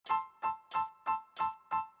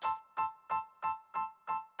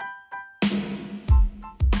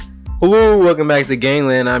Hello, welcome back to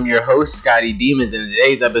Gangland. I'm your host, Scotty Demons. In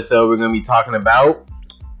today's episode, we're going to be talking about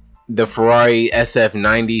the Ferrari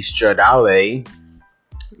SF90 Stradale.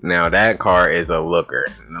 Now, that car is a looker.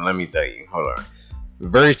 Now, let me tell you. Hold on.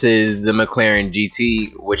 Versus the McLaren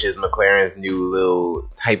GT, which is McLaren's new little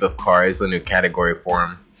type of car. It's a new category for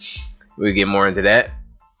them. We'll get more into that.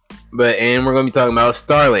 And we're going to be talking about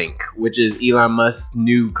Starlink, which is Elon Musk's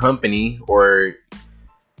new company,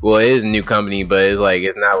 well, it is a new company, but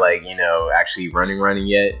it's not like, actually running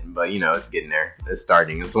yet. But, it's getting there. It's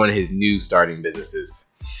starting. It's one of his new starting businesses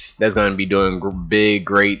that's going to be doing big,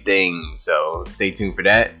 great things. So stay tuned for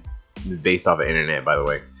that. It's based off of internet, by the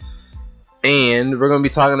way. And we're going to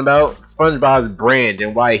be talking about SpongeBob's brand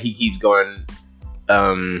and why he keeps going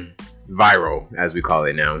viral, as we call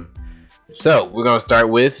it now. So we're going to start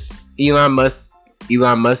with Elon Musk's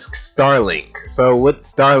Starlink. So what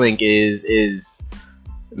Starlink is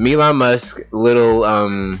Elon Musk little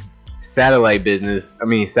satellite business.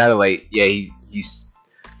 He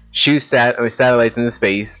shoots satellites into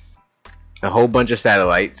space. A whole bunch of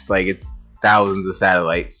satellites, like it's thousands of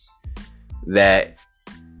satellites that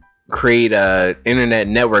create a internet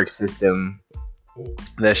network system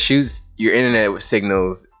that shoots your internet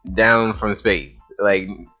signals down from space. Like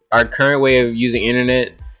our current way of using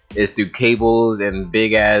internet is through cables and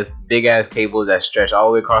big ass cables that stretch all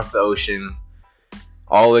the way across the ocean.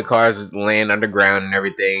 All the cars land underground and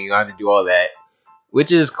everything. You have to do all that,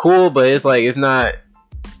 which is cool, but it's not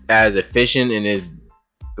as efficient and is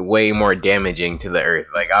way more damaging to the earth.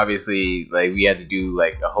 Like obviously, we had to do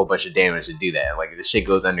a whole bunch of damage to do that. Like the shit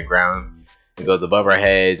goes underground, it goes above our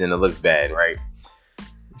heads, and it looks bad, right?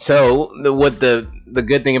 So the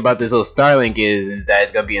good thing about this little Starlink is that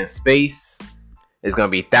it's gonna be in space. There's going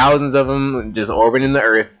to be thousands of them just orbiting the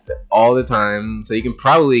earth all the time. So you can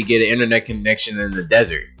probably get an internet connection in the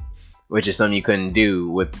desert, which is something you couldn't do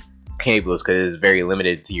with cables because it's very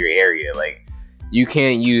limited to your area. Like you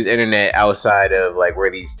can't use internet outside of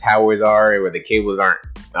where these towers are and where the cables aren't,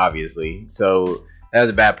 obviously. So that's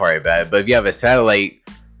the bad part about it. But if you have a satellite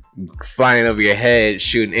flying over your head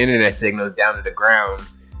shooting internet signals down to the ground,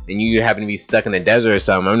 and you happen to be stuck in the desert or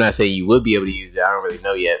something, I'm not saying you would be able to use it. I don't really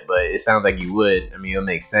know yet, but it sounds like you would. I mean, it'll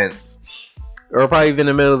make sense. Or probably even in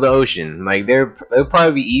the middle of the ocean. It'll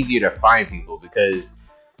probably be easier to find people because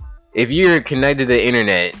if you're connected to the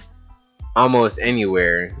internet almost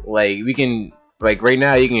anywhere, right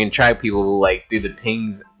now you can track people through the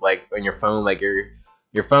pings on your phone.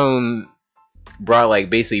 Your phone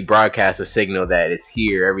basically broadcasts a signal that it's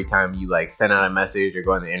here every time you send out a message or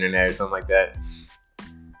go on the internet or something like that.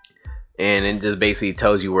 And it just basically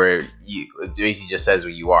tells you it basically just says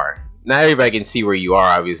where you are. Not everybody can see where you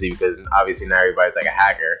are, obviously, because obviously not everybody's a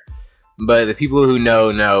hacker. But the people who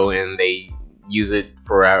know, and they use it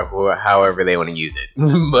for however they want to use it.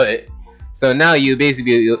 But so now you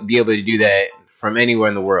basically be able to do that from anywhere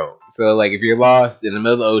in the world. So if you're lost in the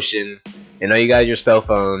middle of the ocean and all you got is your cell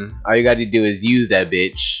phone, all you got to do is use that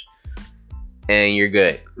bitch, and you're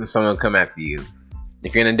good. And someone will come after you.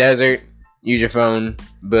 If you're in a desert, use your phone,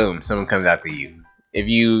 boom, someone comes after you. If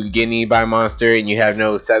you get eaten by a monster and you have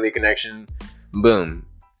no cellular connection, boom.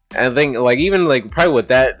 And I think probably with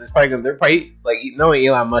that, it's probably knowing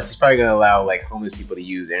Elon Musk, he's probably gonna allow homeless people to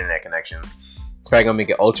use internet connection. It's probably gonna make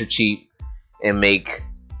it ultra cheap and make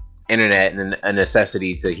internet a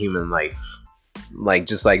necessity to human life.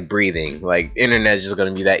 Just like breathing. Internet is just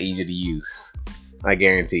gonna be that easy to use. I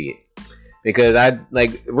guarantee it. Because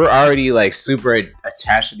we're already super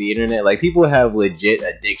attached to the internet. People have legit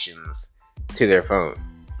addictions to their phone.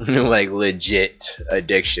 Legit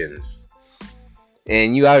addictions.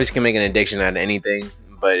 And you obviously can make an addiction out of anything,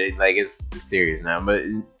 but it's serious now. But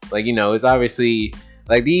it's obviously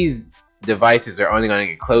these devices are only gonna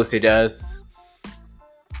get closer to us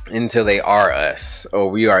until they are us, or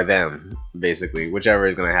we are them, basically, whichever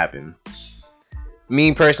is gonna happen.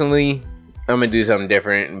 Me personally, I'm gonna do something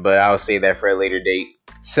different, but I'll save that for a later date.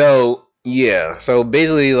 So yeah, so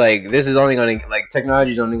basically this is only gonna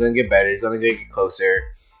technology is only gonna get better. It's only gonna get closer.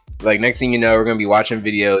 Next thing you know, we're gonna be watching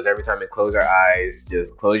videos every time we close our eyes.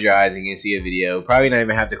 Just close your eyes and you can see a video. Probably not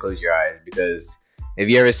even have to close your eyes, because if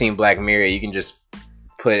you ever seen Black Mirror, you can just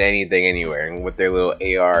put anything anywhere with their little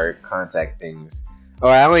AR contact things. Oh,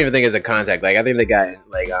 I don't even think it's a contact. I think they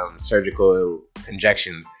got surgical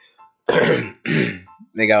injection.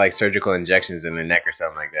 They got surgical injections in their neck or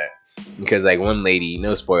something like that. Because one lady,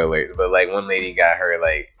 no spoilers, but one lady got her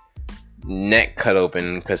neck cut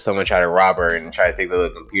open because someone tried to rob her and tried to take the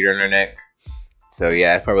little computer in her neck. So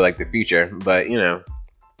yeah, it's probably the future. But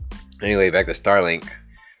anyway, back to Starlink.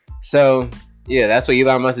 So yeah, that's what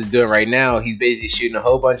Elon Musk is doing right now. He's basically shooting a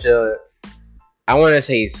whole bunch of I want to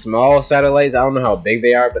say small satellites. I don't know how big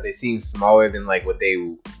they are, but they seem smaller than like what they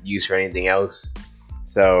use for anything else.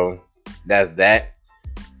 So that's that.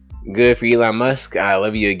 Good for Elon Musk. I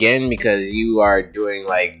love you again, because you are doing,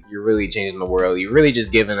 like, you're really changing the world. You're really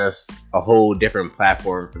just giving us a whole different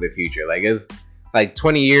platform for the future. Like, it's like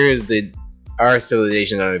 20 years, our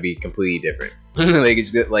civilization is going to be completely different. Like,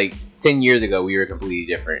 it's good. Like 10 years ago, we were completely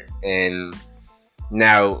different, and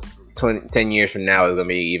now 10 years from now is going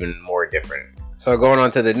to be even more different. So going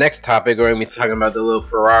on to the next topic, we're going to be talking about the little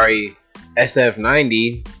Ferrari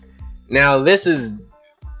SF90. Now, this is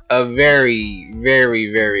a very,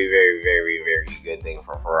 very, very, very, very, very good thing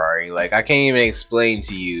for Ferrari. Like, I can't even explain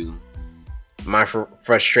to you my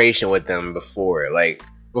frustration with them before. Like,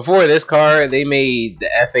 before this car, they made the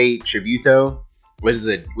F8 Tributo,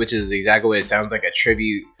 which is exactly what it sounds like, a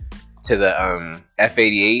tribute to the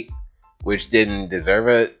F88, which didn't deserve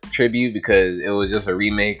a tribute because it was just a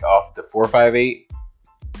remake off the 458,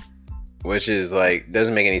 which is like,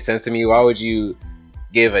 doesn't make any sense to me. Why would you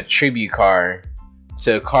give a tribute car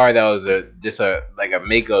to a car that was just a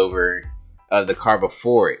makeover of the car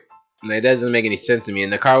before it? And it doesn't make any sense to me.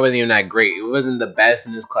 And the car wasn't even that great. It wasn't the best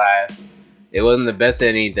in its class. It wasn't the best at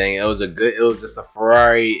anything. It was just a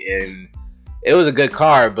Ferrari, and it was a good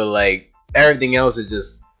car, but like everything else is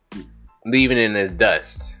just leaving in its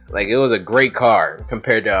dust. Like, it was a great car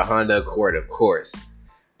compared to a Honda Accord, of course,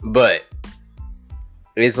 but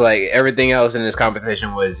it's like everything else in this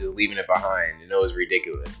competition was just leaving it behind, and it was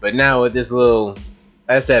ridiculous. But now with this little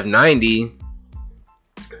SF90,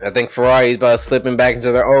 I think Ferrari is about slipping back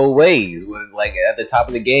into their old ways, with like at the top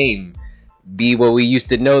of the game, be what we used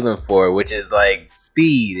to know them for, which is like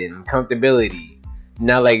speed and comfortability.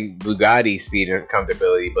 Not like Bugatti speed and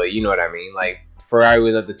comfortability, but you know what I mean. Like, Ferrari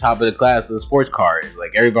was at the top of the class of the sports cars.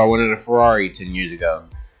 Like, everybody wanted a Ferrari 10 years ago.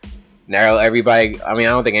 Now everybody, I mean, I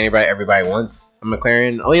don't think everybody wants a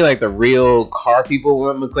McLaren. Only like the real car people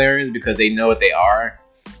want McLarens because they know what they are.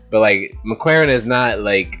 But like, McLaren is not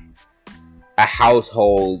like a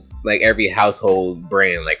household, like every household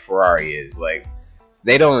brand like Ferrari is. Like,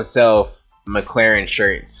 they don't sell McLaren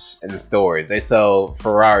shirts in the stores. They sell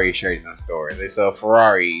Ferrari shirts in stores. They sell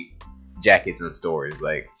Ferrari jackets in stores.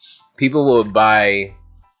 Like, people will buy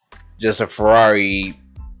just a Ferrari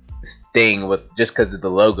thing with just because of the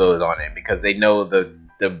logos on it, because they know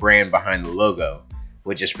the brand behind the logo,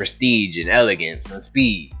 which is prestige and elegance and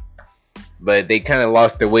speed. But they kind of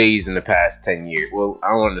lost their ways in the past 10 years. Well, I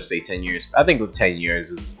don't want to say 10 years. I think 10 years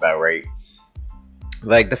is about right.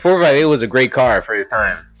 Like, the 458 was a great car for its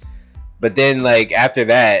time. But then, like, after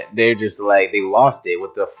that, they're just like, they lost it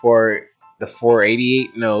with the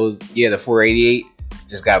 488. No, the 488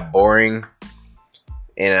 just got boring.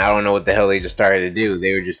 And I don't know what the hell they just started to do.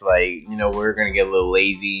 They were just like, you know, we're going to get a little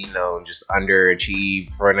lazy, you know, just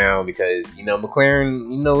underachieve for now because, you know, McLaren,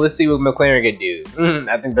 you know, let's see what McLaren can do.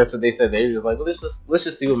 I think that's what they said. They were just like, well, let's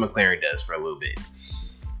just see what McLaren does for a little bit.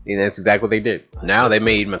 And that's exactly what they did. Now they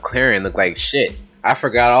made McLaren look like shit. I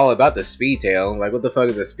forgot all about the Speedtail. Like, what the fuck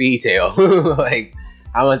is a Speedtail? Like,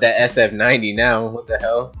 I want that SF90 now. What the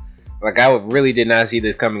hell? Like, I really did not see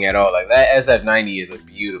this coming at all. Like, that SF90 is a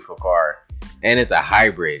beautiful car. And it's a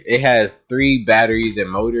hybrid. It has 3 batteries and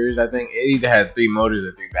motors, I think. It either had 3 motors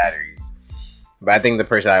or 3 batteries. But I think the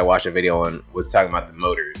person I watched a video on was talking about the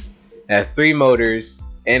motors. It has 3 motors,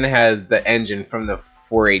 and it has the engine from the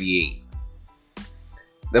 488.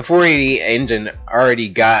 The 488 engine already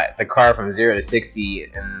got the car from 0 to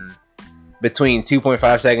 60 in between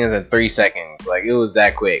 2.5 seconds and 3 seconds. Like, it was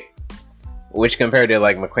that quick. Which compared to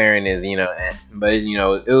like McLaren is, you know, but you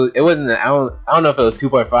know, it wasn't. I don't know if it was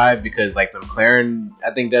 2.5 because like the McLaren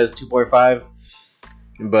I think does 2.5,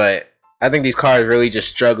 but I think these cars really just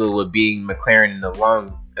struggle with being McLaren in the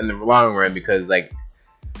long run because like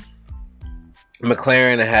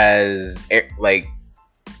McLaren has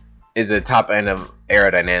is the top end of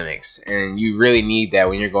aerodynamics, and you really need that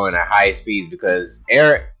when you're going at high speeds because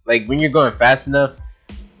when you're going fast enough,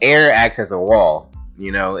 air acts as a wall.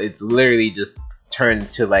 You know, it's literally just turned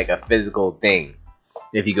to like a physical thing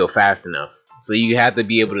if you go fast enough. So you have to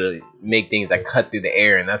be able to make things that cut through the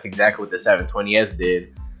air, and that's exactly what the 720S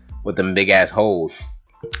did with them big ass holes.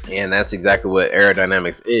 And that's exactly what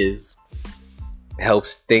aerodynamics is. It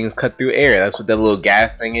helps things cut through air. That's what that little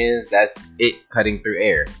gas thing is. That's it, cutting through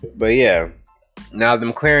air. But yeah, now the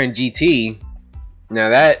McLaren GT. Now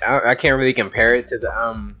that I can't really compare it to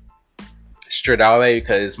the Stradale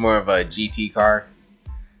because it's more of a GT car.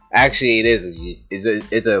 Actually, it is.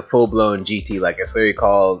 It's a full-blown GT. Like, it's literally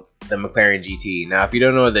called the McLaren GT. Now, if you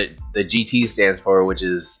don't know what the GT stands for, which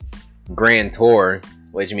is Grand Tour,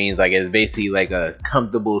 which means like it's basically like a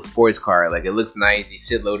comfortable sports car. Like, it looks nice. You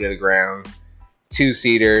sit low to the ground.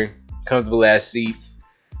 2-seater, comfortable ass seats,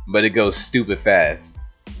 but it goes stupid fast.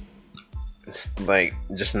 It's like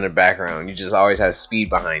just in the background, you just always have speed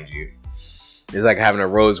behind you. It's like having a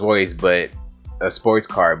Rolls Royce, but a sports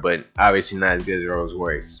car, but obviously not as good as a Rolls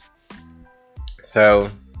Royce. So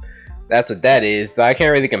that's what that is. So I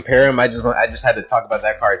can't really compare them. I just had to talk about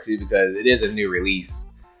that car too because it is a new release.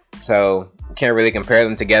 So can't really compare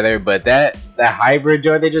them together. But that hybrid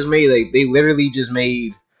joint they just made, like they literally just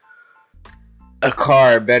made a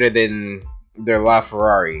car better than their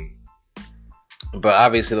LaFerrari. But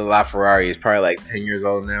obviously the LaFerrari is probably like 10 years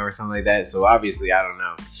old now or something like that. So obviously I don't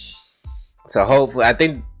know. So hopefully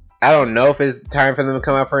I don't know if it's time for them to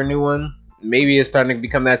come out for a new one. Maybe it's starting to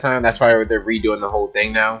become that time. That's why they're redoing the whole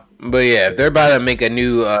thing now. But yeah, if they're about to make a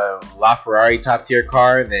new LaFerrari top tier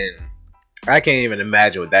car, then I can't even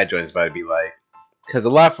imagine what that joint is about to be like. Because the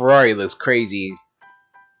LaFerrari looks crazy.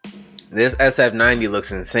 This SF90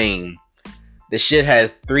 looks insane. This shit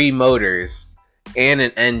has 3 motors and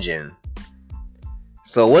an engine.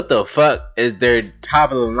 So what the fuck is their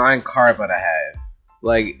top of the line car about to have?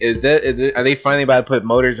 Like, are they finally about to put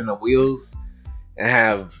motors in the wheels and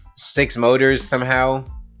have 6 motors somehow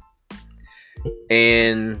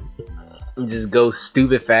and just go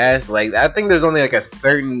stupid fast? Like, I think there's only like a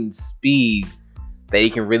certain speed that you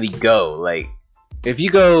can really go. Like, if you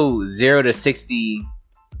go 0 to 60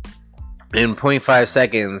 in 0.5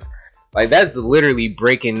 seconds, like that's literally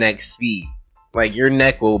breaking neck speed. Like, your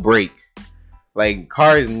neck will break. Like,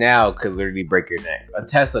 cars now could literally break your neck. A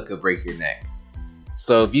Tesla could break your neck.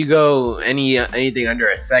 So if you go anything under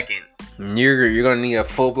a second, you're gonna need a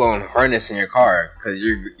full-blown harness in your car because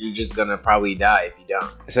you're just gonna probably die if you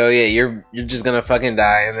don't. So yeah, you're just gonna fucking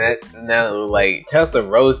die. And that now, like, Tesla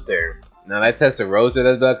Roadster. Now that Tesla Roadster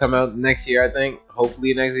that's about to come out next year, I think.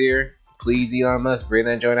 Hopefully next year. Please, Elon Musk, bring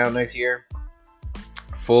that joint out next year.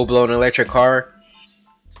 Full-blown electric car.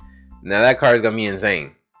 Now that car is gonna be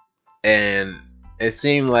insane. And it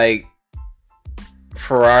seemed like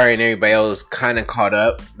Ferrari and everybody else kind of caught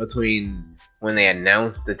up between when they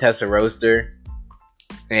announced the Tesla Roadster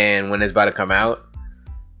and when it's about to come out.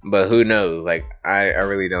 But who knows? Like, I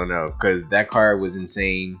really don't know, because that car was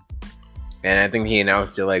insane. And I think he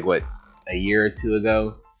announced it like, what, a year or 2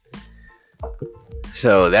 ago?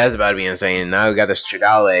 So that's about to be insane. Now we got the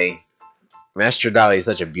Stradale. That Stradale is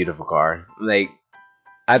such a beautiful car. Like,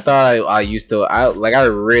 I thought I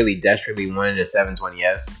really desperately wanted a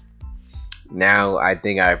 720S. Now I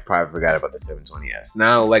think I probably forgot about the 720S.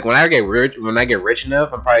 Now, like, when I get rich enough,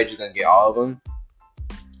 I'm probably just gonna get all of them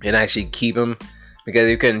and actually keep them, because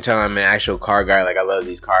you couldn't tell I'm an actual car guy. Like, I love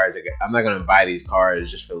these cars. Like, I'm not gonna buy these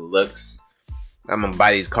cars just for the looks. I'm gonna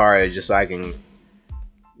buy these cars just so I can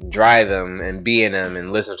drive them and be in them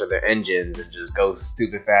and listen to their engines and just go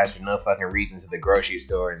stupid fast for no fucking reason to the grocery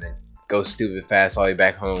store, and then go stupid fast all the way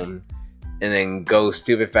back home, and then go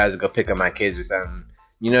stupid fast to go pick up my kids or something.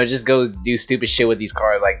 You know, just go do stupid shit with these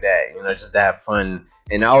cars like that. You know, just to have fun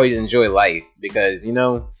and always enjoy life. Because, you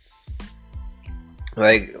know,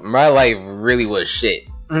 like, my life really was shit.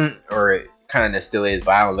 Or it kind of still is,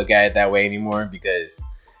 but I don't look at it that way anymore. Because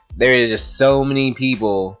there is just so many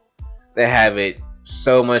people that have it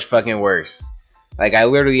so much fucking worse. Like, I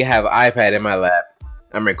literally have an iPad in my lap.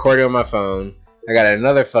 I'm recording on my phone. I got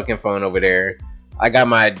another fucking phone over there. I got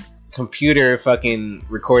my computer fucking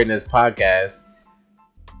recording this podcast.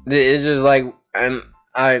 It's just like, and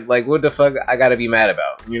I like, what the fuck I gotta be mad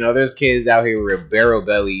about? You know, there's kids out here with barrel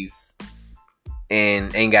bellies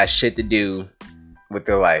and ain't got shit to do with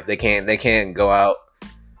their life. They can't go out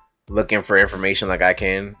looking for information like I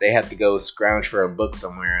can. They have to go scrounge for a book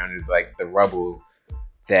somewhere under like the rubble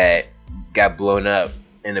that got blown up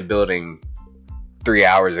in a building 3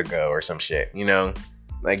 hours ago or some shit. You know,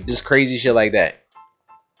 like, just crazy shit like that.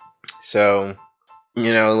 So,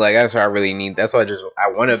 you know, like, that's what I really need. That's why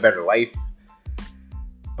I want a better life.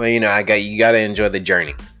 But, you know, you gotta enjoy the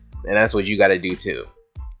journey. And that's what you gotta do too.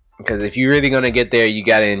 Because if you're really gonna get there, you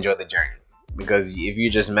gotta enjoy the journey. Because if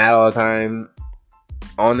you're just mad all the time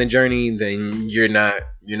on the journey, then you're not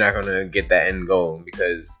gonna get that end goal.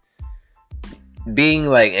 Because being,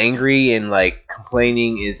 like, angry and, like,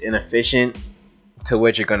 complaining is inefficient to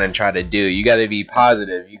what you're gonna try to do. You gotta be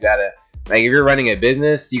positive. You gotta, like, if you're running a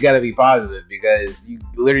business, you gotta be positive, because you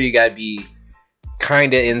literally gotta be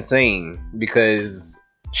kinda insane, because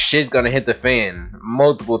shit's gonna hit the fan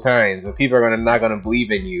multiple times and people are not gonna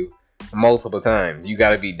believe in you multiple times. You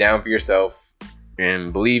gotta be down for yourself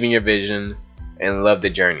and believe in your vision and love the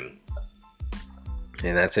journey.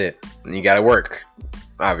 And that's it. And you gotta work,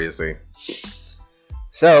 obviously.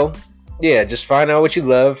 So, yeah, just find out what you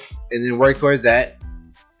love and then work towards that.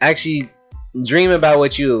 Actually, dream about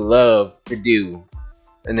what you love to do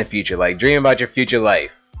in the future. Like, dream about your future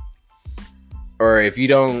life. Or if you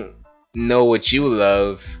don't know what you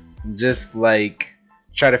love, just like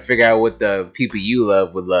try to figure out what the people you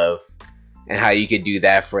love would love and how you could do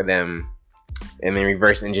that for them, and then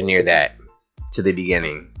reverse engineer that to the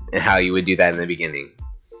beginning, and how you would do that in the beginning,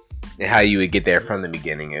 and how you would get there from the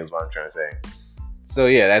beginning is what I'm trying to say. So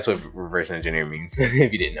yeah, that's what reverse engineer means, if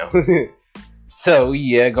you didn't know. So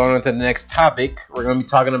yeah, going on to the next topic, we're going to be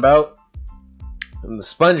talking about the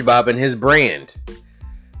SpongeBob and his brand.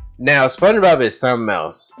 Now, SpongeBob is something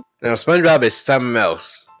else.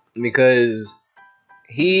 Because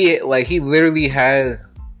he literally has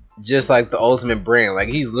just like the ultimate brand. Like,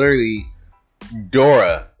 he's literally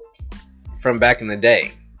Dora from back in the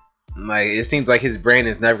day. Like, it seems like his brand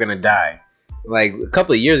is never gonna die. Like, a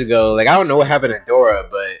couple of years ago, like, I don't know what happened to Dora,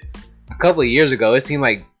 but a couple of years ago, it seemed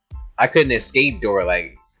like I couldn't escape Dora.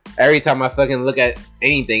 Like, every time I fucking look at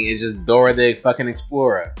anything, it's just Dora the fucking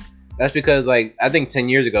Explorer. That's because, like, I think 10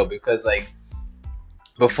 years ago, because, like,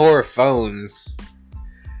 before phones,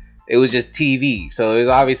 it was just TV. So it was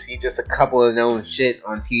obviously just a couple of known shit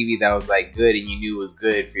on TV that was, like, good and you knew was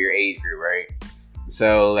good for your age group, right?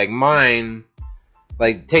 So, like, mine,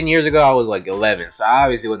 like, 10 years ago, I was, like, 11. So I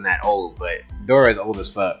obviously wasn't that old, but Dora's old as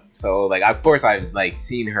fuck. So, like, of course I've, like,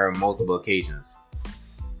 seen her on multiple occasions.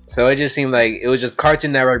 So it just seemed like it was just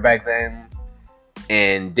Cartoon Network back then,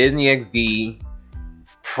 and Disney XD,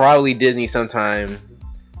 probably Disney sometime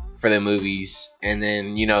for the movies, and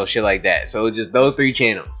then, you know, shit like that. So it was just those three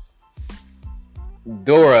channels.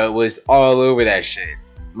 Dora was all over that shit.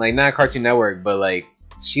 Like, not Cartoon Network, but like,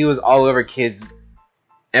 she was all over kids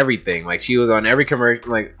everything. Like, she was on every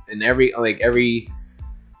commercial, like, in every,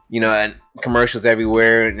 you know, and commercials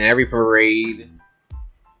everywhere, and every parade.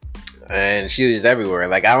 And she was just everywhere.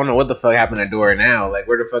 Like, I don't know what the fuck happened to Dora now. Like,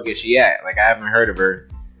 where the fuck is she at? Like, I haven't heard of her.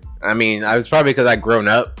 I mean, it's probably because I've grown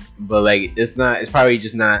up, but like, it's probably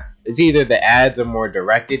just not. It's either the ads are more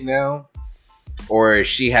directed now, or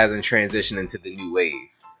she hasn't transitioned into the new wave.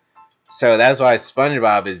 So that's why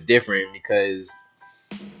SpongeBob is different, because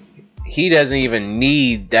he doesn't even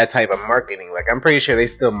need that type of marketing. Like, I'm pretty sure they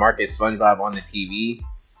still market SpongeBob on the TV,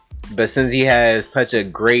 but since he has such a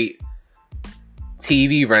great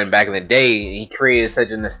TV run back in the day, he created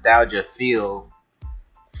such a nostalgia feel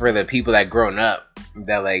for the people that grown up,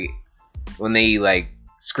 that like, when they like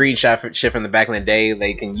screenshot shit from the back in the day,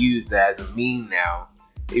 they can use that as a meme now.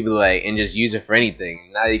 People like, and just use it for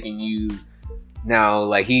anything. Now you can use, now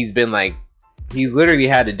like, he's literally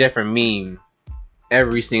had a different meme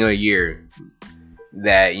every single year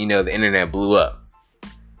that, you know, the internet blew up.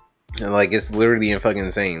 And like, it's literally fucking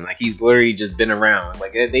insane. Like, he's literally just been around.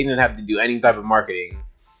 Like, they didn't have to do any type of marketing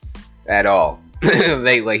at all. He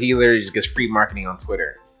literally just gets free marketing on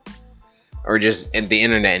Twitter, or just in the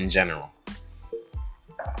internet in general.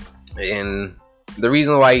 And the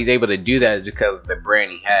reason why he's able to do that is because of the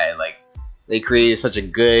brand he had. Like, they created such a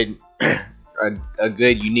good a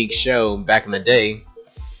good unique show back in the day,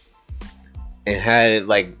 and had it,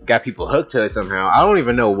 like, got people hooked to it somehow. I don't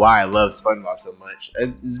even know why I love SpongeBob so much.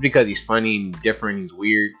 It's because he's funny and different, he's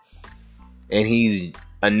weird, and he's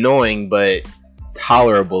annoying, but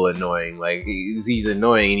tolerable annoying. Like, he's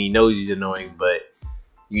annoying and he knows he's annoying, but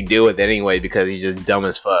you deal with it anyway because he's just dumb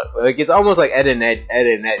as fuck. Like, it's almost like Ed and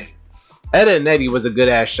Eddie. Ed and Eddie was a good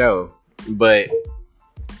ass show, but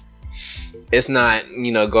it's not,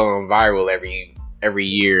 you know, going viral every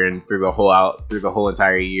year and through the whole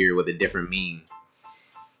entire year with a different meme.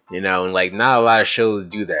 You know, and like, not a lot of shows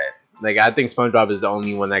do that. Like, I think SpongeBob is the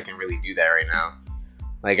only one that can really do that right now.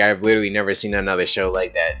 Like, I've literally never seen another show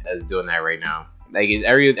like that that's doing that right now. Like,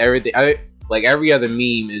 every other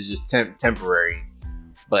meme is just temporary,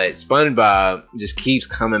 but SpongeBob just keeps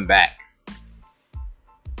coming back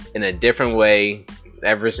in a different way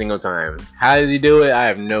every single time. How does he do it? I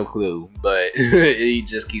have no clue, but it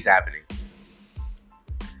just keeps happening.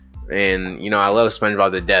 And, you know, I love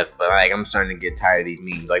SpongeBob to death, but like, I'm starting to get tired of these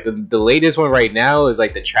memes. Like, the latest one right now is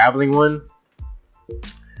like the traveling one.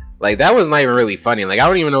 Like, that was not even really funny. Like, I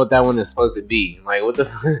don't even know what that one is supposed to be. Like, what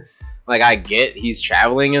the like, I get he's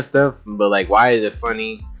traveling and stuff, but like, why is it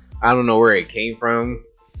funny? I don't know where it came from.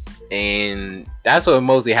 And that's what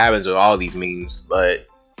mostly happens with all these memes, but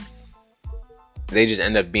they just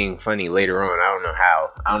end up being funny later on.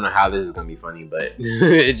 I don't know how this is gonna be funny, but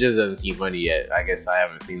it just doesn't seem funny yet. I guess I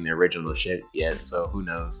haven't seen the original shit yet, so who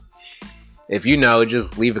knows. If you know,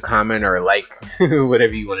 just leave a comment or like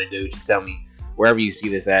whatever you want to do. Just tell me wherever you see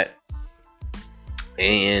this at.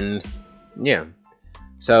 And yeah,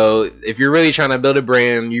 so if you're really trying to build a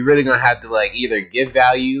brand, you're really gonna have to like either give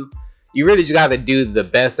value you really just gotta do the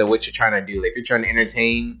best of what you're trying to do. Like, if you're trying to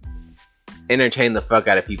entertain the fuck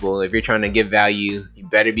out of people. If you're trying to give value, you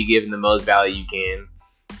better be giving the most value you can.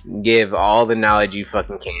 Give all the knowledge you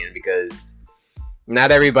fucking can, because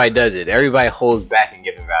not everybody does it. Everybody holds back in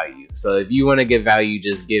giving value. So if you want to give value,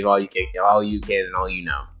 just give all you can, and all you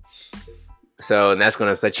know. So, and that's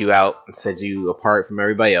gonna set you out, set you apart from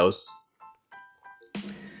everybody else.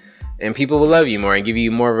 And people will love you more and give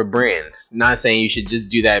you more of a brand. Not saying you should just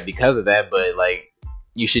do that because of that, but like,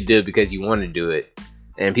 you should do it because you want to do it.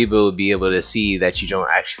 And people will be able to see that you don't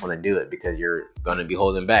actually want to do it, because you're going to be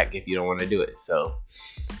holding back if you don't want to do it. So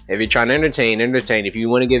if you're trying to entertain. If you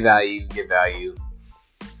want to give value, give value.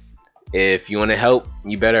 If you want to help,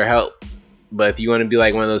 you better help. But if you want to be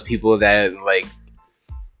like one of those people that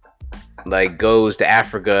like goes to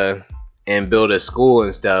Africa and build a school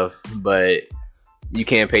and stuff, but you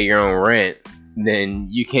can't pay your own rent, then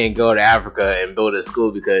you can't go to Africa and build a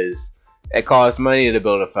school, because it costs money to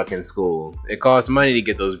build a fucking school. It costs money to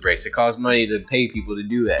get those bricks. It costs money to pay people to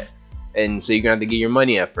do that. And so you're gonna have to get your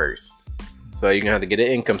money at first. So you're gonna have to get an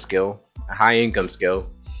income skill, a high income skill.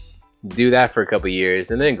 Do that for a couple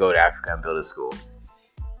years, and then go to Africa and build a school.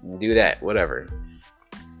 Do that, whatever.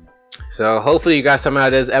 So hopefully you got something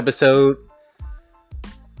out of this episode.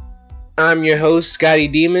 I'm your host, Scotty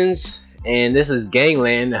Demons, and this is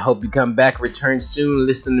Gangland. I hope you come back, return soon,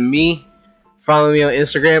 listen to me. Follow me on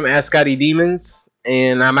Instagram at Scotty Demons,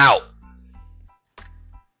 and I'm out.